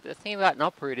that way, but the thing about an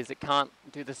uproot is it can't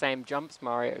do the same jumps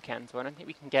Mario can, so I don't think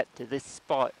we can get to this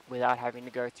spot without having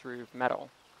to go through metal.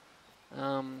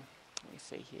 Let me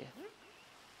see here.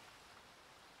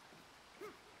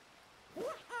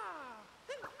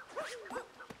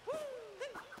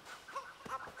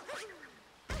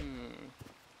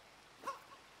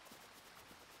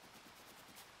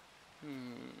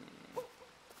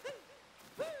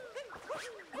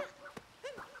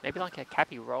 maybe like a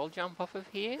Cappy roll jump off of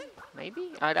here?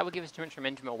 Maybe? That would give us too much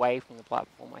momentum away from the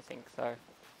platform, I think, so.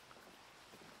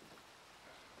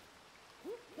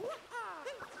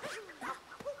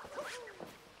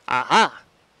 Aha!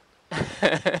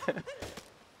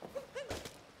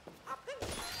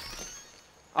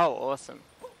 Oh, awesome.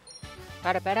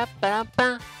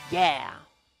 Ba-da-ba-da-ba-ba. Yeah!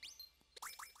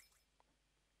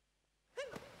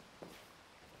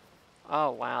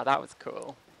 Oh, wow, that was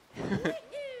cool.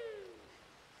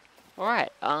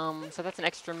 Alright, so that's an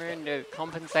extra moon to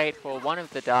compensate for one of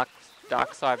the dark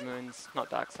side moons, not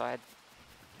dark side,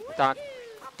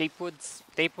 deep woods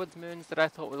moons that I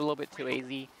thought was a little bit too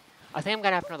easy. I think I'm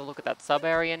gonna have another look at that sub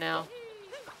area now,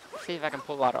 see if I can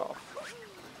pull that off.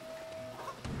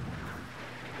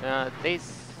 Yeah, I'm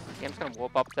just gonna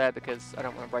warp up there because I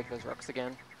don't want to break those rocks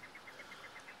again.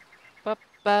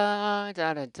 Ba-ba,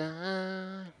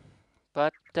 da-da-da.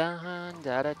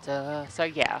 Ba-da-da-da-da. So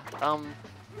yeah,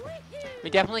 we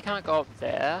definitely can't go up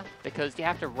there because you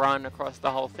have to run across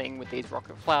the whole thing with these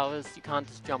rocket flowers. You can't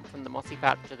just jump from the mossy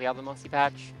patch to the other mossy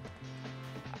patch.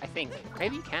 I think.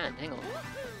 Maybe you can. Hang on.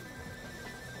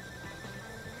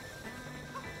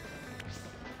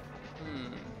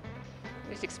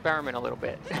 Let's experiment a little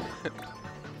bit.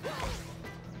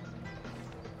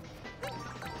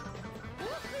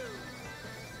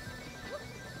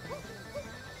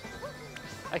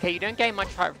 Okay, you don't gain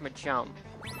much height from a jump.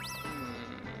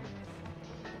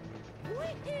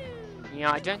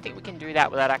 Yeah, I don't think we can do that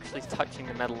without actually touching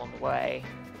the metal on the way.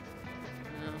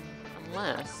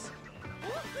 Unless...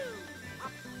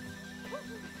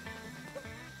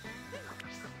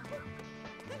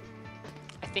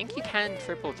 I think you can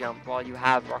triple jump while you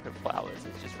have rocket flowers.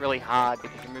 It's just really hard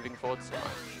because you're moving forward so much.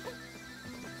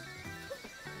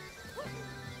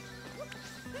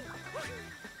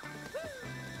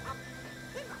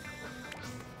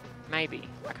 Maybe.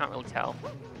 I can't really tell.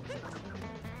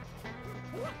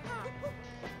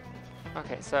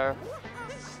 Okay, so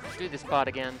let's do this part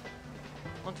again.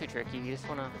 Not too tricky. You just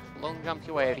want to long jump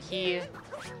your way over here.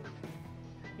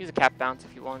 Use a cap bounce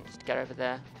if you want, just to get over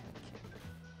there.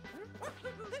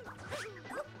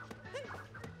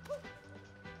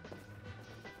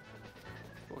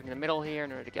 Walk in the middle here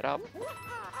in order to get up. There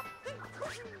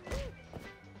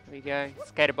we go.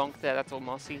 Skater bonk there. That's all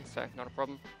mossy, so not a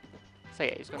problem. So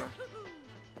yeah, you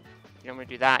don't want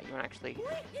to do that, you want to actually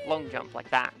long jump like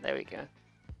that. There we go.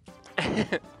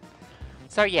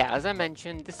 So yeah, as I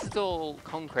mentioned, this is all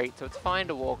concrete, so it's fine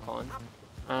to walk on.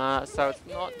 So it's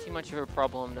not too much of a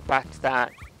problem, the fact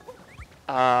that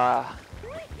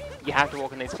you have to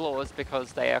walk on these floors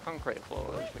because they are concrete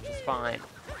floors, which is fine.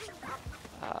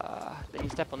 Then you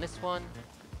step on this one,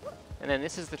 and then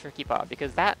this is the tricky part,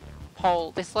 because that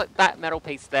pole, that metal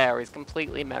piece there is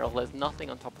completely metal. There's nothing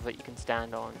on top of it you can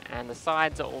stand on, and the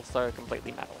sides are also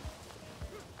completely metal.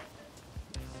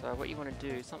 So what you want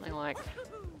to do, something like,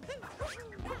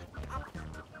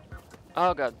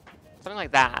 oh god, something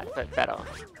like that, but better.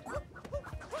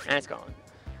 And it's gone.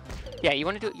 Yeah, you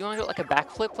want to do it like a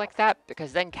backflip like that,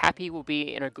 because then Cappy will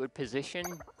be in a good position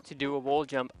to do a wall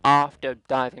jump after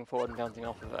diving forward and bouncing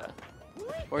off of her.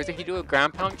 Whereas if you do a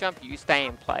ground pound jump, you stay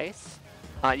in place.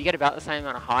 You get about the same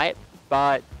amount of height,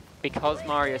 but because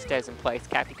Mario stays in place,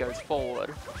 Cappy goes forward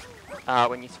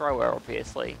when you throw her,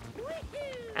 obviously.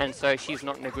 And so she's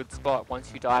not in a good spot.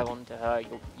 Once you dive onto her,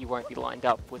 you won't be lined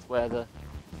up with where the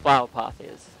flower path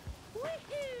is.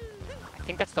 I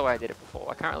think that's the way I did it before.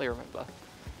 I can't really remember.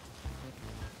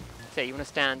 So you want to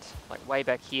stand like way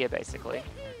back here, basically.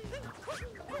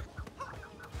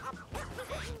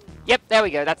 Yep, there we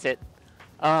go. That's it.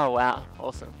 Oh, wow.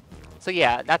 Awesome. So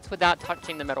yeah, that's without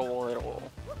touching the metal wall at all.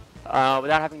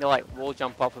 Without having to like wall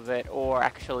jump off of it or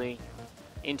actually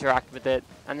interact with it.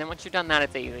 And then once you've done that,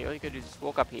 it's easy. All you gotta do is just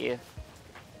walk up here.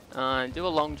 Do a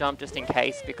long jump just in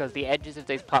case, because the edges of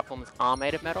these platforms are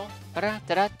made of metal.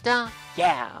 Da-da-da-da-da!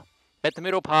 Yeah! But the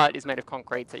middle part is made of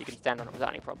concrete, so you can stand on it without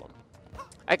any problem.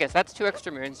 Okay, so that's 2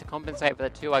 extra moons to compensate for the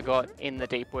 2 I got in the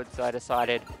deep woods, so I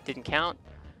decided didn't count.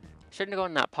 Shouldn't have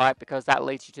gone in that pipe because that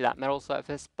leads you to that metal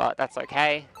surface, but that's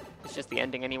okay. It's just the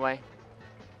ending anyway.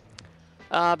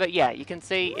 But yeah, you can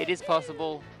see it is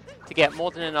possible to get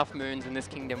more than enough moons in this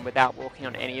kingdom without walking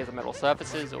on any of the metal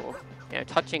surfaces or, you know,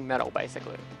 touching metal,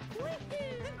 basically.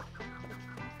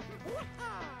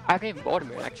 I haven't even bought a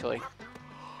moon, actually.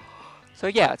 So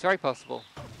yeah, it's very possible.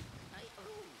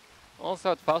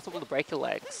 Also, it's possible to break your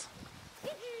legs.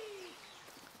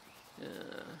 Let's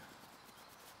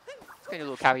do a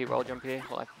little Cappy roll jump here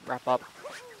while I wrap up.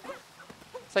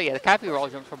 So yeah, the Cappy roll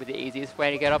jump is probably the easiest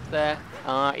way to get up there,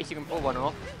 if you can pull one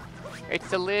off.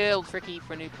 It's a little tricky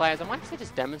for new players. I might actually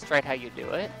just demonstrate how you do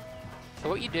it. So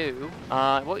what you do,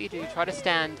 try to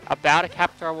stand about a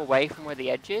cap throw away from where the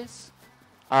edge is,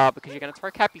 because you're going to throw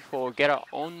Cappy forward, get her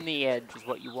on the edge is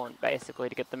what you want, basically,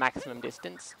 to get the maximum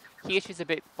distance. Here she's a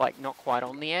bit, like, not quite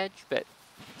on the edge, but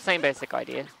same basic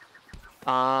idea.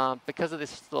 Because of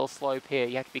this little slope here,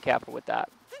 you have to be careful with that.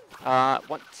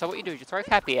 So what you do is you throw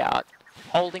Cappy out,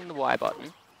 holding the Y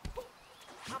button.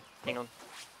 Hang on,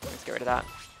 let's get rid of that.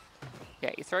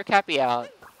 Yeah, you throw Cappy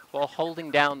out while holding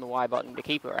down the Y button to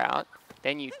keep her out.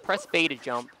 Then you press B to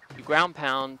jump, you ground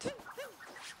pound,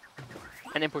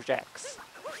 and then push X.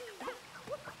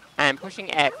 And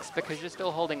pushing X, because you're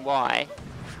still holding Y,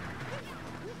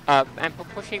 and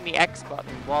pushing the X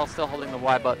button while still holding the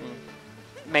Y button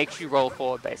makes you roll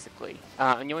forward, basically.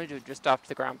 And you want to do it just after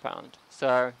the ground pound.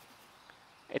 So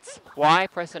it's Y,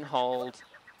 press and hold,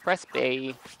 press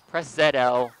B, press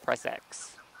ZL, press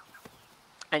X.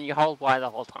 And you hold Y the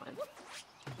whole time.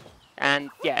 And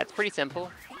yeah, it's pretty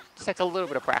simple. Just takes a little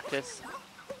bit of practice.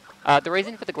 The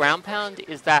reason for the ground pound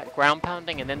is that ground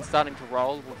pounding and then starting to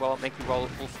roll will make you roll at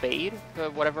full speed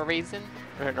for whatever reason.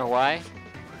 I don't know why.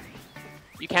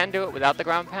 You can do it without the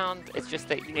ground pound, it's just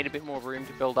that you need a bit more room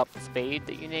to build up the speed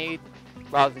that you need.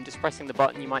 Rather than just pressing the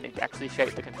button, you might need to actually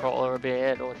shape the controller a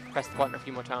bit, or press the button a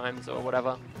few more times, or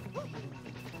whatever.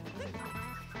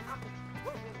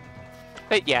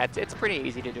 But yeah, it's pretty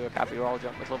easy to do a Cappy roll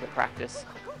jump with a little bit of practice.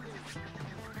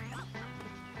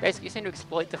 Basically, you seem to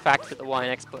exploit the fact that the Y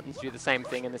and X buttons do the same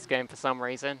thing in this game for some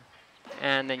reason,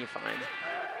 and then you're fine.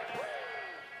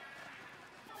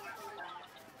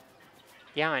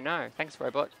 Yeah, I know. Thanks,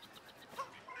 robot.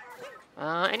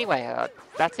 Anyway,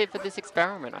 that's it for this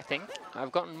experiment, I think.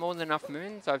 I've gotten more than enough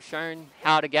moons, I've shown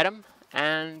how to get them,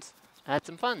 and I had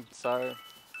some fun. So,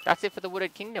 that's it for the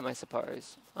Wooded Kingdom, I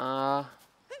suppose. I'm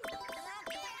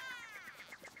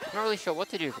not really sure what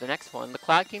to do for the next one. The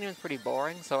Cloud Kingdom is pretty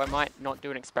boring, so I might not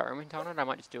do an experiment on it. I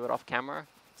might just do it off camera,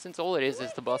 since all it is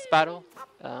the boss battle.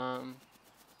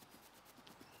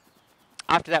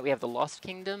 After that, we have the Lost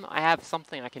Kingdom. I have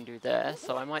something I can do there,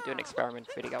 so I might do an experiment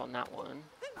video on that one.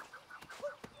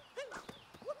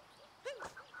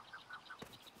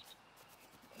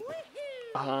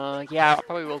 Yeah, I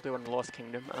probably will do on the Lost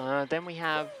Kingdom. Then we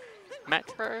have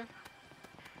Metro.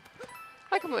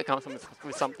 I can really come up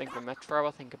with something for Metro,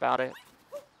 I'll think about it.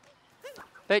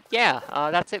 But yeah,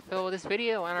 that's it for this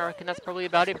video, and I reckon that's probably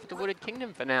about it for the Wooded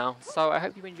Kingdom for now. So I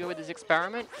hope you enjoyed this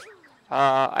experiment.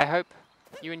 I hope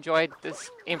you enjoyed this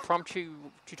impromptu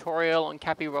tutorial on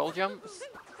Cappy roll jumps,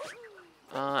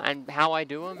 and how I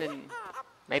do them, and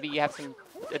maybe you have some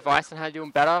advice on how to do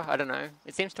them better. I don't know.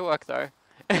 It seems to work though.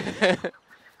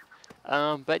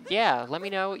 But yeah, let me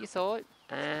know what you thought,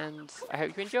 and I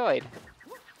hope you enjoyed.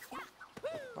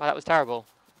 Oh, that was terrible.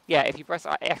 Yeah, if you press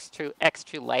X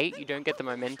too late, you don't get the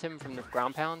momentum from the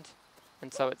ground pound,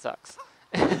 and so it sucks.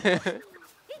 It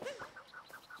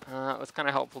was kind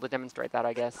of helpful to demonstrate that,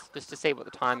 I guess, just to see what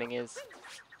the timing is.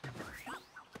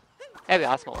 Maybe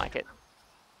that's more like it.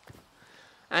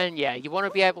 And yeah, you want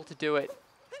to be able to do it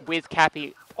with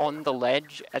Cappy on the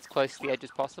ledge as close to the edge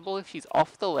as possible. If she's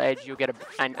off the ledge, you'll get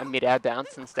a mid-air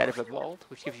bounce instead of a vault,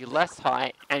 which gives you less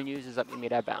height and uses up your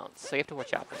mid-air bounce. So you have to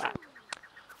watch out for that.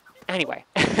 Anyway,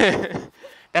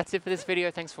 that's it for this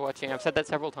video. Thanks for watching. I've said that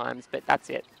several times, but that's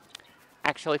it.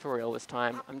 Actually, for real this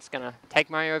time. I'm just going to take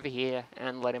Mario over here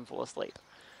and let him fall asleep.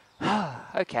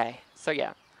 Okay, so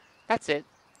yeah, that's it.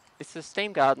 This is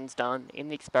Steam Gardens done in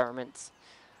the experiments.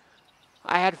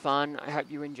 I had fun. I hope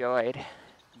you enjoyed.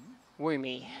 Woo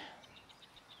me.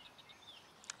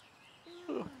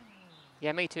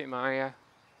 Yeah, me too, Mario.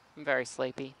 I'm very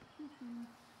sleepy.